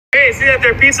Hey, see that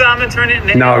there pizza oven? Turn it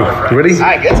into No, really?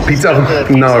 Pizza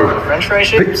oven? No. French fry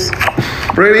shapes?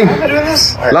 Really? Am I doing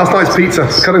this? Right. Last night's pizza,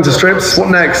 cut into strips.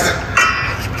 What next?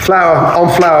 Flour on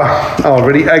flour. Oh,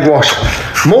 really? Egg wash.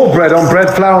 More bread on bread,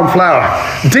 flour on flour.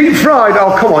 Deep fried?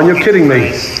 Oh, come on, you're kidding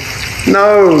me.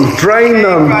 No, drain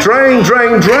them. Drain,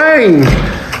 drain, drain.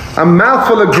 A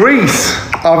mouthful of grease.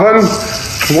 Oven.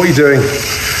 What are you doing?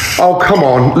 Oh, come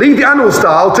on. Leave the animal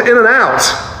style to in and out.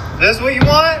 This what you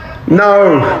want?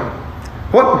 No.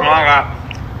 What?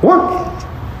 What?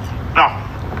 No.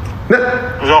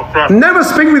 Never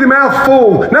speak with your mouth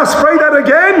full. Now spray that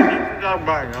again.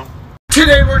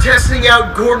 Today we're testing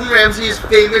out Gordon Ramsay's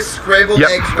famous scrambled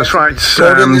eggs. Yep, that's right.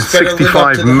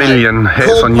 65 million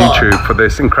hits on YouTube for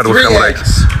this incredible scrambled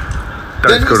eggs.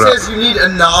 Then he says you need a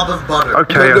knob of butter.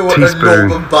 Okay, a teaspoon.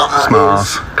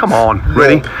 Smarts. Come on,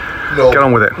 ready? No. Get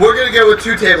on with it. We're gonna go with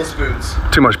 2 tablespoons.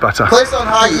 Too much butter. Place on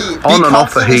high heat. On and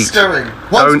off the heat.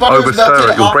 Don't overstir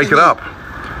it. You'll break it up.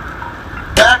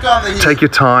 Back on the heat. Take your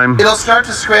time. It'll start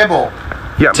to scramble.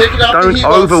 Yep. Take it off Don't the heat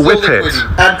over whip it.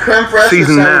 Add creme fraiche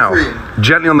Season or sour now. cream.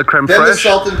 Gently on the creme Then the fraiche.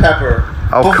 salt and pepper.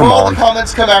 Oh, Before come all on. the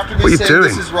comments come after me What are you saying doing?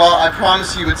 this is raw, I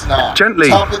promise you it's not. Gently.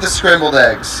 Top with the scrambled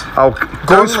eggs. Oh,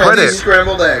 don't spread it.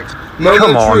 Scrambled eggs.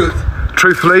 Come on.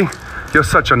 Truthfully, you're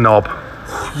such a knob.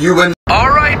 You and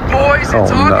Alright boys,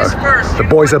 it's August 1st. The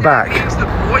boys are back. The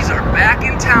boys are back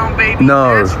in town, baby.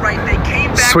 No. That's right, they came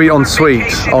back Sweet on from sweet.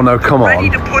 vacation, Oh no, come ready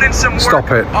on. to put in some work.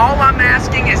 Stop it. All I'm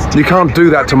asking is You can't do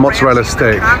that to mozzarella Ramsay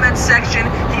in the stick. comment section.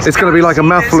 It's gonna be like a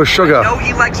mouthful of sugar. I know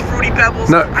he likes fruity pebbles.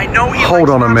 No, I know he hold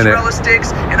likes on a minute. mozzarella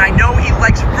sticks, and I know he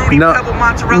likes fruity pebble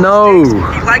mozzarella No.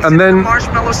 sticks. He likes And it then with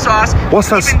marshmallow sauce. What's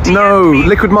that? Even No, DMP,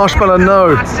 liquid marshmallow, fruity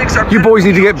no. pebble sticks are You better boys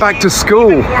than need to the get back OG, to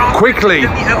school even more authentic quickly.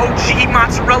 than the OG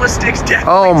mozzarella sticks. Oh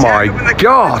Definitely my tag 'em in the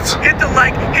God. comments. Hit the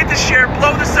like, hit the share,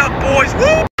 blow this up, boys.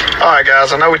 Woo! Alright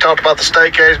guys, I know we talked about the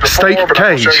steak cage before, Steak but I'm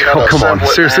gonna cage? show you how Oh, to come on. assemble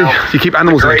it Seriously? now. You keep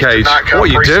animals in a The grates cage? did not come What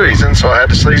are you doing? pre-seasoned, so I had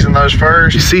to season those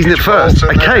first. You season it Get your first?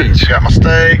 bolts in A there. cage? Got my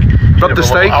steak. Rub the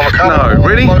steak? Avocado No, oil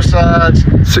really? on both sides.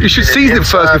 So you should Get season it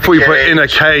first inside before you the put it in a Put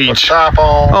the cage. top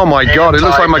on, Oh my God, it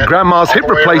looks like my tighten it grandma's all hip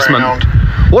the way replacement. around.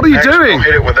 What are you Next, we'll doing?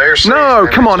 hit it with air No, seasoning.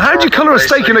 come on. How'd you colour a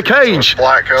steak in a cage?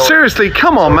 Seriously,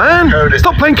 come on, man.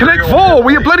 Stop playing Connect 4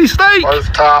 with your bloody steak.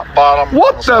 Both top, bottom.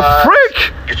 What on the sides.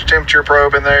 frick? Get your temperature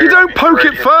probe in there. You don't poke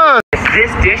it first. If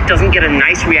this dish doesn't get a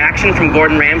nice reaction from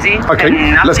Gordon Ramsay, Okay,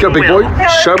 then let's go, big boy. nothing will.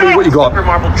 Show me what you got. Super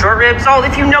marbled short ribs. Oh,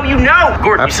 if you know, you know.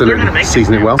 Gordon, Absolutely. you're gonna make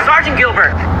Season it well. Sergeant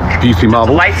Gilbert. Beautifully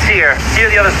marbled. Light sear. Sear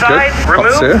the other side. Good.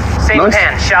 Remove. Hot sear. Same Nice.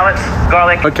 pan. Shallots,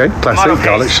 garlic. Okay, classic. tomato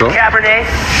Garlic, paste, sure. Cabernet.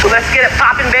 So let's get it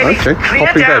popping, baby. Okay, Clean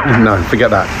popping it down. bed. No, forget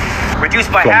that. Reduce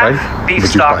by Flambe. half. Beef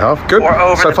Reduce stock. by half. Good. Pour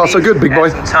over So the far, so beef, good, big boy.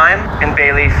 add some thyme and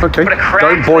bay leaf. Okay. Put a cracked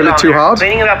Don't boil lid it on too there. hard.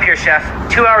 Cleaning it up here, chef.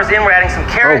 2 hours in, we're adding some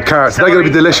carrots. Oh, carrots. They're gonna be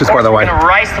celery. delicious, Of by the course, way. We're gonna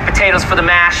rice the potatoes for the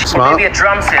mash. Smart. Or maybe a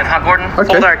drum sieve, huh, Gordon? Okay.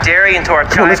 Fold our dairy into our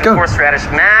Come on, chives let's go. and horseradish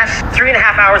mash.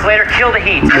 3.5 hours later, kill the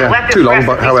heat. Yeah, Let this too long, rest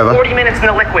but at least however. 40 minutes in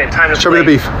the liquid. Time to Show me the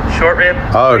plate. beef. Short rib.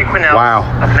 Oh, 3 quenelles wow.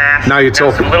 Of mash. Now you're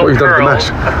talking. Some little What you've done to the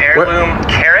pearls mash. Of heirloom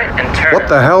carrot and turnip. What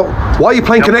the hell? Why are you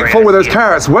playing Don't Connect worry, 4 with those it's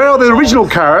carrots? Where are the original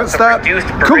carrots that reduced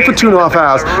cook for 2.5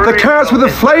 hours? The carrots with the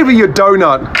flavour, you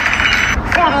donut.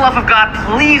 For the love of God,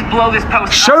 please blow this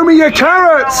post Show up. me your You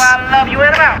carrots. know I love you,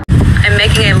 Annabelle. I'm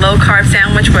making a low-carb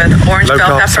sandwich with orange bell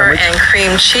Low-carb pepper sandwich? and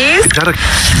cream cheese, Is that a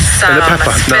some and a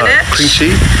pepper? spinach, No. Cream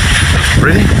cheese?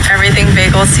 Really? everything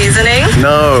bagel seasoning,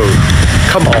 No.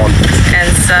 Come on. and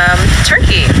some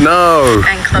turkey. No.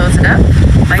 And close it up.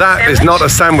 Like That is not a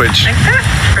sandwich. Like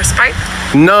that, for spice.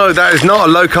 No, that is not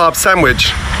a low-carb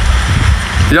sandwich.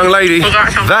 Young lady,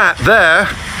 that there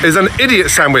is an idiot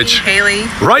sandwich. Haley.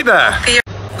 Right there.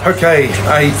 Okay,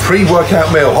 a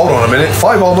pre-workout meal. Hold on a minute.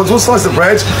 5 almonds, 1 slice of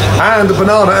bread, and a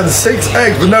banana, and 6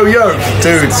 eggs with no yolk.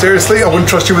 Dude, seriously? I wouldn't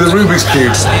trust you with a Rubik's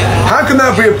Cube. How can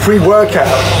that be a pre-workout?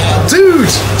 Dude,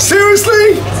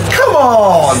 seriously? Come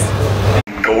on!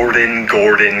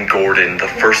 Gordon. The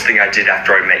first thing I did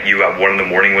after I met you at 1 in the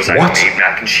morning was I made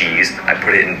mac and cheese. I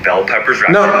put it in bell peppers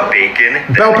wrapped in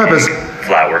bacon. Bell peppers.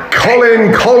 Flour.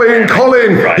 Colin.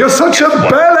 Right. You're such a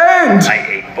bell end. I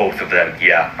ate both of them.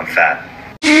 Yeah, I'm fat.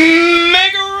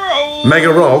 Mega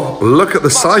roll. Look at the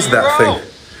size of that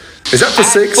thing. Is that for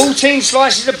 6? 14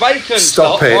 slices of bacon.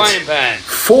 Stop it. Frying pan.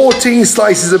 14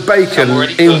 slices of bacon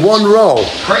in 1 roll.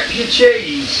 Crack your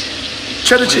cheese.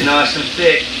 Cheddar cheese. Nice and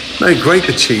thick. No, grate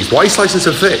the cheese. Why are you slicing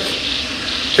so thick?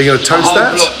 Are you going to toast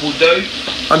that? Block will do.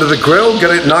 Under the grill?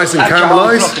 Get it nice and Add your whole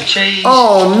block caramelised? of cheese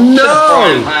Oh to the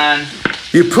frying no! pan.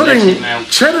 You're Let putting it melt.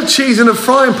 cheddar cheese in a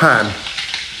frying pan.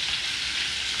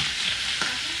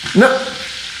 No.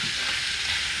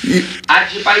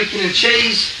 Add your bacon and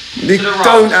cheese You To the right.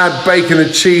 don't add bacon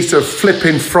and cheese to a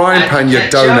flipping frying Add pan, you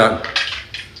ketchup. donut.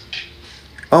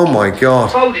 Oh my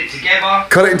God. Fold it together.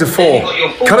 Cut it into Then four. you've got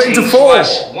your Cut it into 14 four.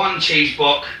 slice, 1 cheese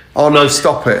block. Oh no,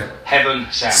 stop it. Heaven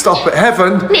sandwich. Stop it.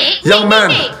 Heaven. Nick, Young man,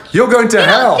 Nick. you're going to You're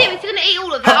hell. not seriously going to eat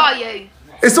all of it, are you?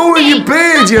 It's all in your Nick,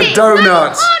 beard, stop you it. donut. No, I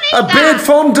can't eat A that. beard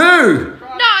fondue. No, you're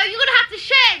going to have to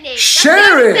share it, Nick. Share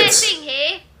That's the it. only fair thing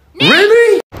here. Nick.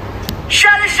 Really?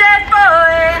 Shirtless chef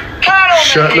boy. Cut on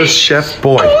Shirtless chef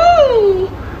boy. Ooh,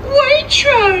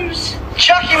 Waitrose.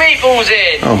 Chuck your meatballs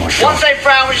in. Oh my God. Once they've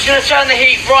browned, we're just going to turn the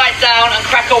heat right down and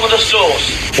crack on with the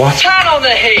sauce. What? Turn on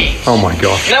the heat. Oh my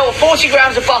God. Melt 40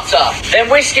 grams of butter. Then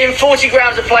whisk in 40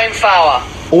 grams of plain flour.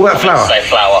 All that flour? Say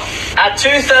flour. Add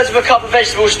 2/3 of a cup of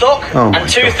vegetable stock Oh my and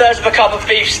 2/3 of a cup of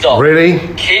beef stock. Really?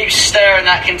 Keep stirring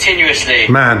that continuously.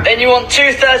 Man. Then you want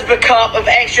 2/3 of a cup of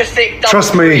extra thick double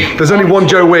Trust me, cream. there's only one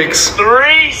Joe Wicks.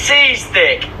 3 C's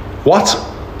thick. What?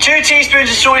 2 teaspoons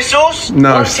of soy sauce.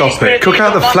 No, 1 stop teaspoon it. of Cook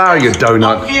out the peanut flour, butter, you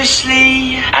donut.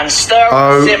 Obviously. And stir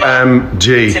and simmer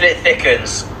OMG. till it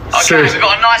thickens. Okay, Seriously. we've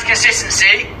got a nice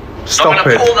consistency. Stop I'm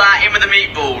going it. to pour that in with the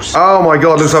meatballs. Oh my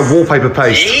God, looks like wallpaper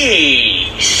paste.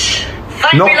 Jeez.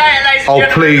 Thank Not- me later, ladies and oh,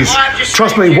 gentlemen. please. I've just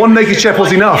Trust made me, you one a naked good chef was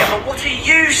idea, enough. But what are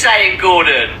you saying,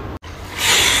 Gordon?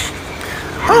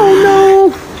 Oh no.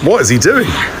 What is he doing?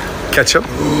 Ketchup?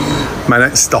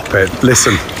 Man, stop it.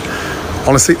 Listen.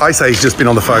 Honestly, I say he's just been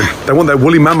on the phone. They want their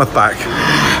woolly mammoth back.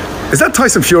 Is that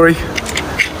Tyson Fury?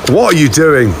 What are you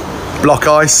doing? Block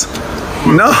ice?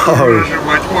 No. I'm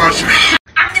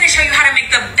gonna show you how to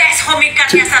make the best homemade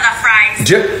carne asada fries.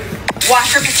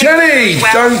 Wash your potatoes Jenny,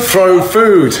 well. don't throw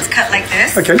food. Cut like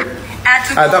this. Okay. Add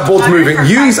to That board's water moving. for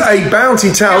Use 5 a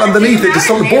bounty towel underneath it to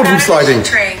stop the board from sliding.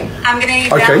 I'm gonna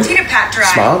need Okay. bounty to pat dry.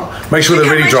 Smart. Make sure they're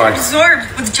really dry. Absorb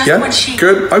with just Yeah, one sheet.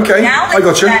 good. Okay, Now I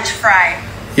got you. Batch fry.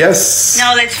 Yes.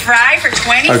 Now let's fry for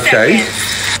 20 Okay. seconds.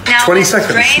 Now 20 let's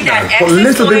seconds. drain that No, put a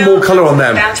excess little bit oil more colour on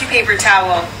them. Bounty paper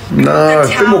towel. No, a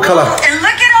The bit more towel, colour. And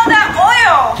look at all that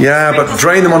oil. Yeah, but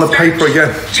drain them on the paper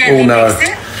again. Gently Oh no. mix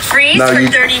it. Freeze No, for you,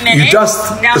 30 minutes. you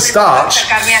dust Now the let's starch put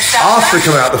the carne asada after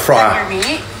coming out the on fryer. your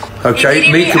meat. Okay,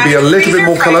 Immediately meat could be a add little bit freezer,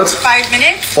 more fry coloured. for 5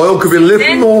 minutes. Oil could be a little bit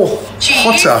Season, more cheese,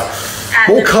 hotter. add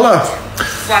More the colour.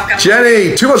 guacamole.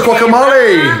 Jenny, too much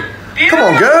guacamole. Come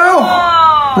on, girl.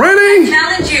 Really? I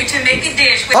challenge you to make a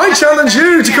dish with I challenge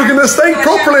you to cooking the steak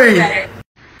properly.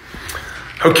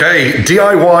 Okay,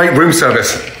 DIY room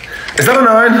service. Is that a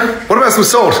 9? What about some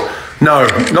salt? No,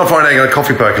 not for an egg and a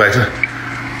coffee percolator.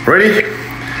 Ready?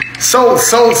 Salt,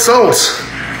 salt, salt.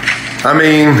 I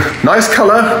mean, nice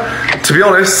colour. To be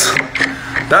honest,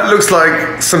 that looks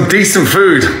like some decent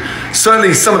food.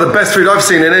 Certainly some of the best food I've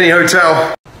seen in any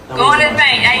hotel. Gordon,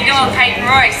 mate, how you doing, Peyton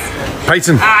Royce?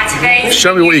 Peyton, Today's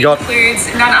show me what you got. includes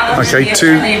none other than Okay, the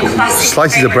 2 classic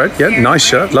slices of bread. favourite Yeah, nice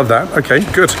shirt. Love that. Okay,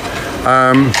 good.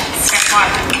 Step one.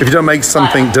 If you don't make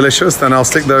something delicious, then I'll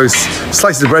stick those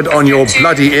slices of bread on your Step two,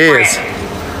 bloody ears.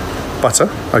 bread. Butter.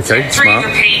 Okay, Step 3, smart.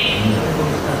 repeat.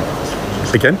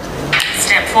 Again?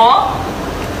 Step 4.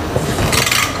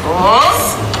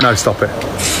 Coals. No, stop it.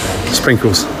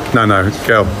 Sprinkles. No, no,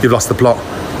 girl, you've lost the plot.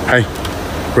 Hey,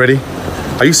 ready?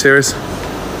 Are you serious?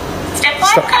 Step 5,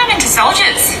 Stop. cut them into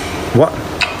soldiers. What?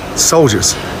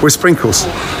 Soldiers with sprinkles.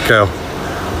 Girl,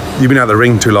 you've been out of the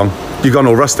ring too long. You've gone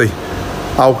all rusty.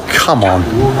 Oh, come on.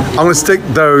 I'm going to stick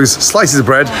those slices of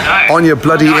bread on your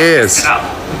bloody ears.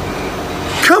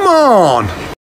 Come on.